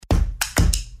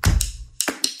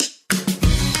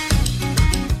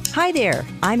Hi there,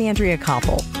 I'm Andrea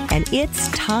Koppel, and it's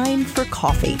time for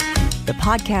coffee, the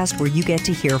podcast where you get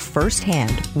to hear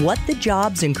firsthand what the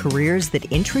jobs and careers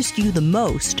that interest you the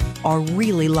most are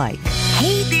really like.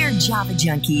 Hey there, Java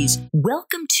Junkies.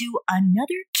 Welcome to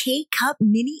another K-Cup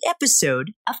mini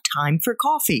episode of Time for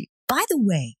Coffee. By the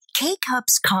way,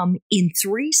 K-Cups come in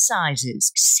 3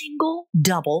 sizes, single,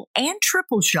 double, and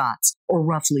triple shots, or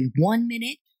roughly 1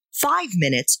 minute, 5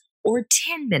 minutes, or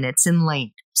 10 minutes in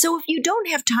length. So if you don't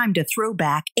have time to throw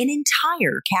back an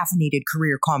entire caffeinated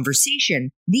career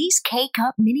conversation, these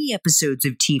K-Cup mini episodes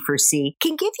of T4C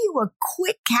can give you a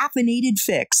quick caffeinated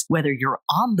fix, whether you're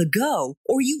on the go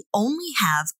or you only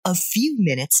have a few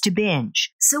minutes to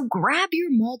binge. So grab your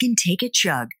mug and take a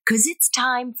chug, because it's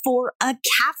time for a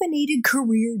caffeinated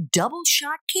career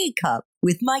DoubleShot K-Cup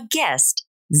with my guest,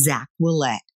 Zach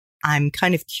Willette. I'm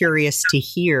kind of curious to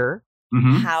hear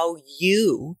how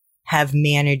you have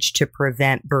managed to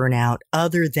prevent burnout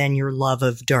other than your love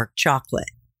of dark chocolate.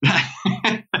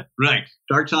 Right.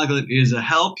 Dark chocolate is a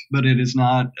help, but it is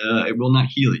not, it will not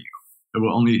heal you. It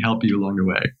will only help you along the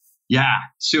way. Yeah.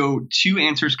 So 2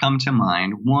 answers come to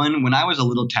mind. One, when I was a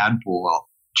little tadpole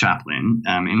chaplain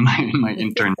in my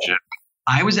internship,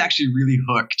 I was actually really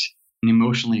hooked and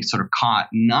emotionally sort of caught,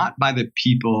 not by the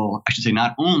people, I should say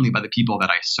not only by the people that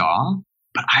I saw,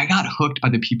 but I got hooked by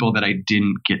the people that I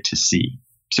didn't get to see.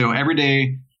 So every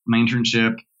day, my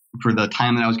internship, for the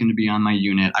time that I was going to be on my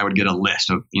unit, I would get a list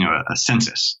of, a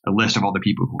census, a list of all the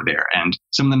people who were there. And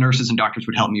some of the nurses and doctors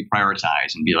would help me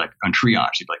prioritize and be like, on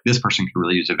triage, they'd be like, this person could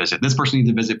really use a visit. This person needs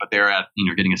a visit, but they're at,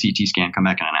 getting a CT scan, come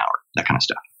back in an hour, that kind of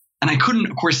stuff. And I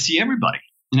couldn't, of course, see everybody.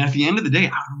 And at the end of the day, I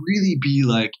would really be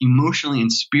like emotionally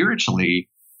and spiritually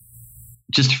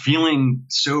just feeling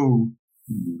so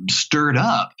stirred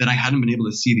up that I hadn't been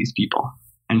able to see these people.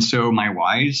 And so my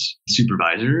wise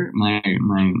supervisor, my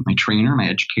trainer, my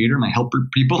educator, my helper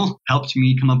people helped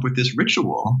me come up with this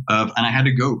ritual and I had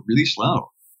to go really slow,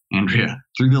 Andrea,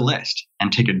 through the list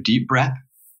and take a deep breath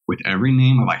with every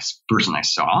name of a person I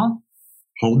saw,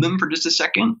 hold them for just a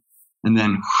second, and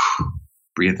then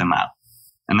breathe them out.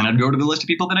 And then I'd go to the list of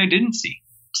people that I didn't see.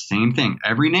 Same thing,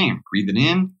 every name, breathe it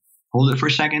in, hold it for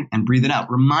a second, and breathe it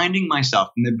out, reminding myself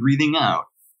in the breathing out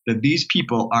that these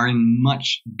people are in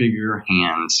much bigger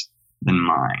hands than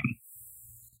mine.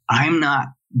 I'm not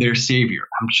their savior.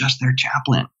 I'm just their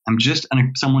chaplain. I'm just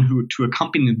someone to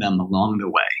accompany them along the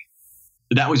way.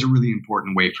 That was a really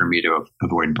important way for me to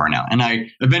avoid burnout. And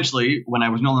I eventually, when I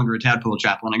was no longer a tadpole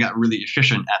chaplain, I got really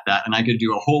efficient at that, and I could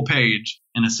do a whole page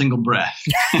in a single breath.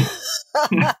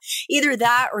 Either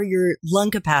that or your lung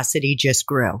capacity just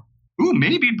grew. Ooh,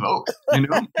 maybe both. Maybe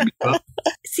both.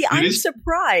 See, I'm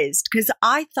surprised because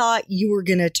I thought you were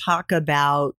going to talk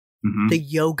about the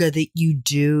yoga that you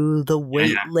do, the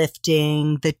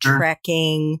weightlifting, the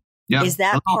trekking. Yep. Is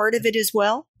that part of it as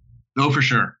well? Oh, for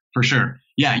sure. For sure.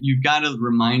 Yeah, you've got to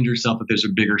remind yourself that there's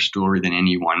a bigger story than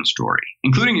any one story,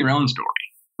 including your own story,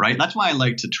 right? That's why I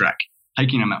like to trek,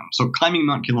 hiking a mountain. So climbing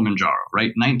Mount Kilimanjaro,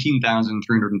 right?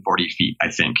 19,340 feet,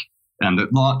 I think. And the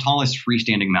tallest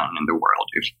freestanding mountain in the world,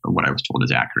 if what I was told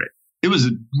is accurate. It was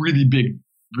a really big,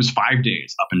 it was 5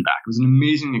 days up and back. It was an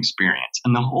amazing experience.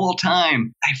 And the whole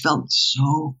time I felt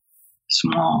so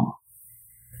small.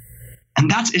 And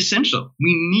that's essential.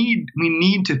 We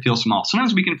need to feel small.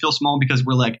 Sometimes we can feel small because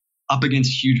we're like up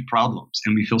against huge problems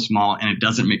and we feel small and it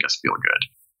doesn't make us feel good.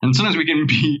 And sometimes we can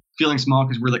be feeling small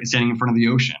because we're like standing in front of the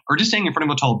ocean or just standing in front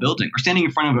of a tall building or standing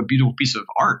in front of a beautiful piece of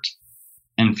art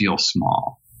and feel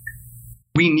small.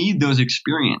 We need those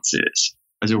experiences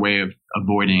as a way of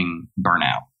avoiding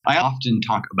burnout. I often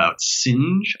talk about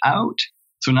singe out.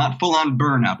 So not full on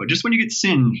burnout, but just when you get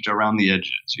singed around the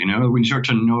edges, when you start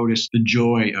to notice the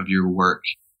joy of your work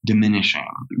diminishing,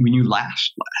 when you laugh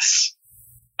less,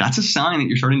 that's a sign that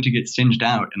you're starting to get singed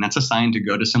out. And that's a sign to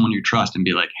go to someone you trust and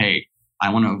be like, hey,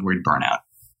 I want to avoid burnout.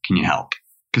 Can you help?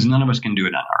 Because none of us can do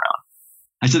it on our own.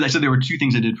 I said there were 2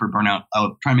 things I did for burnout.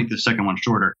 I'll try and make the second one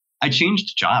shorter. I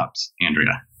changed jobs,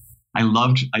 Andrea. I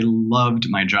loved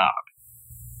my job,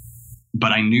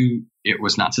 but I knew it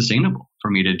was not sustainable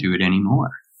for me to do it anymore.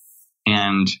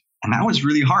 And that was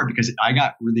really hard because I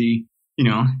got really,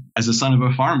 as a son of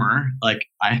a farmer, like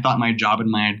I thought my job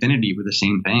and my identity were the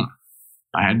same thing.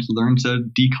 I had to learn to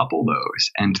decouple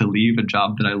those and to leave a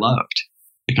job that I loved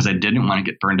because I didn't want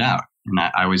to get burned out. And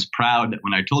I was proud that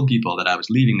when I told people that I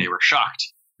was leaving, they were shocked.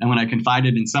 And when I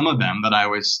confided in some of them that I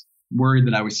was worried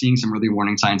that I was seeing some really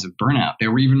warning signs of burnout, they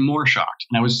were even more shocked.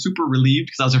 And I was super relieved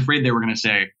because I was afraid they were going to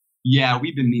say, yeah,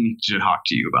 we've been meaning to talk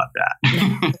to you about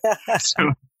that.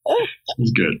 So it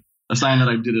was good. A sign that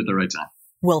I did it at the right time.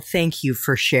 Well, thank you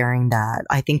for sharing that.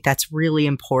 I think that's really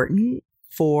important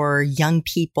for young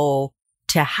people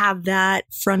to have that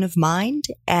front of mind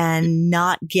and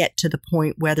not get to the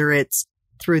point, whether it's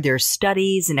through their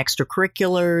studies and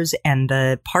extracurriculars and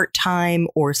the part-time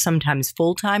or sometimes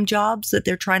full-time jobs that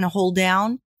they're trying to hold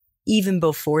down, even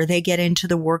before they get into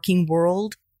the working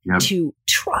world, to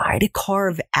try to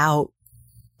carve out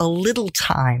a little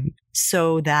time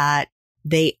so that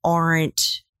they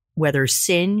aren't, whether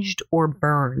singed or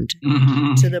burned,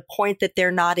 to the point that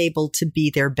they're not able to be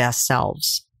their best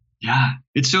selves. Yeah,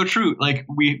 it's so true. Like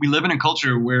we live in a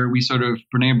culture where we sort of,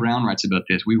 Brene Brown writes about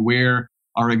this, we wear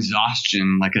our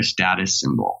exhaustion like a status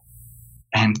symbol.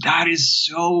 And that is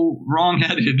so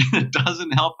wrongheaded. It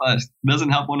doesn't help us, doesn't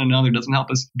help one another, doesn't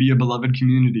help us be a beloved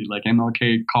community like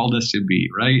MLK called us to be,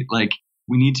 right? Like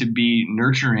we need to be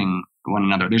nurturing one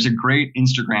another. There's a great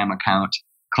Instagram account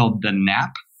called the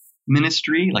Nap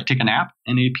Ministry, like take a nap,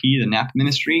 N-A-P, the Nap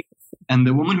Ministry. And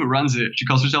the woman who runs it, she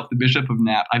calls herself the Bishop of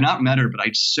Nap. I've not met her, but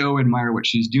I so admire what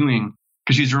she's doing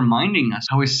because she's reminding us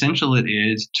how essential it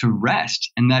is to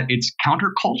rest and that it's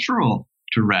countercultural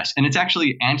to rest. And it's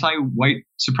actually anti-white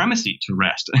supremacy to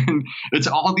rest. And it's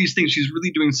all these things. She's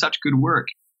really doing such good work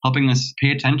helping us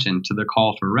pay attention to the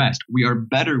call for rest. We are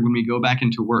better when we go back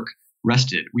into work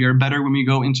rested. We are better when we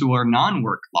go into our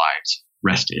non-work lives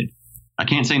rested. I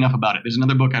can't say enough about it. There's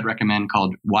another book I'd recommend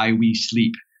called Why We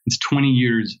Sleep. It's 20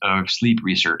 years of sleep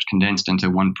research condensed into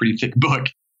one pretty thick book.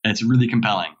 It's really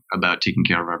compelling about taking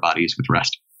care of our bodies with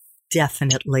rest.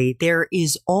 Definitely. There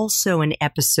is also an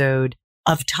episode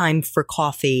of Time for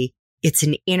Coffee. It's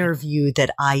an interview that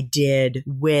I did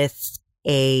with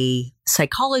a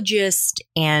psychologist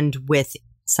and with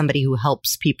somebody who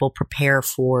helps people prepare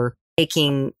for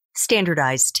taking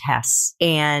standardized tests.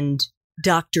 And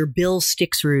Dr. Bill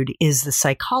Stixrud is the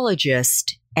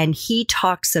psychologist, and he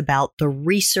talks about the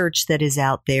research that is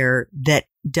out there that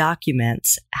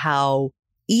documents how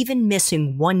even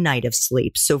missing one night of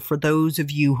sleep, so for those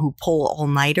of you who pull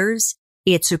all-nighters,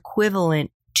 it's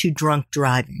equivalent to drunk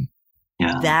driving.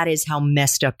 Yeah. That is how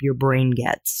messed up your brain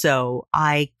gets. So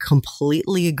I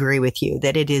completely agree with you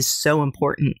that it is so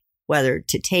important whether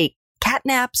to take cat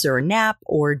naps or a nap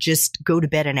or just go to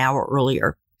bed an hour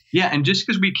earlier. Yeah, and just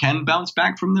because we can bounce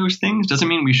back from those things doesn't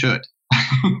mean we should.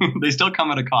 They still come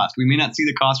at a cost. We may not see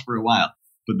the cost for a while,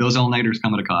 but those all-nighters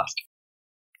come at a cost.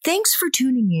 Thanks for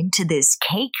tuning in to this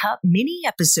K-Cup mini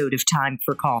episode of Time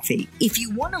for Coffee. If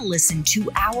you want to listen to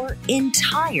our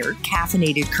entire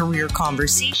caffeinated career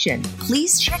conversation,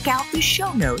 please check out the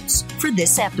show notes for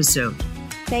this episode.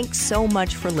 Thanks so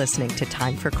much for listening to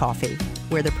Time for Coffee,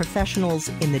 where the professionals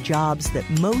in the jobs that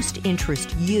most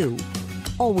interest you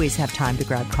always have time to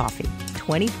grab coffee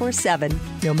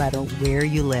 24/7, no matter where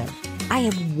you live. I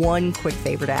have one quick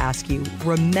favor to ask you.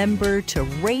 Remember to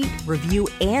rate, review,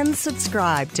 and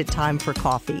subscribe to Time for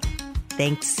Coffee.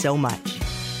 Thanks so much.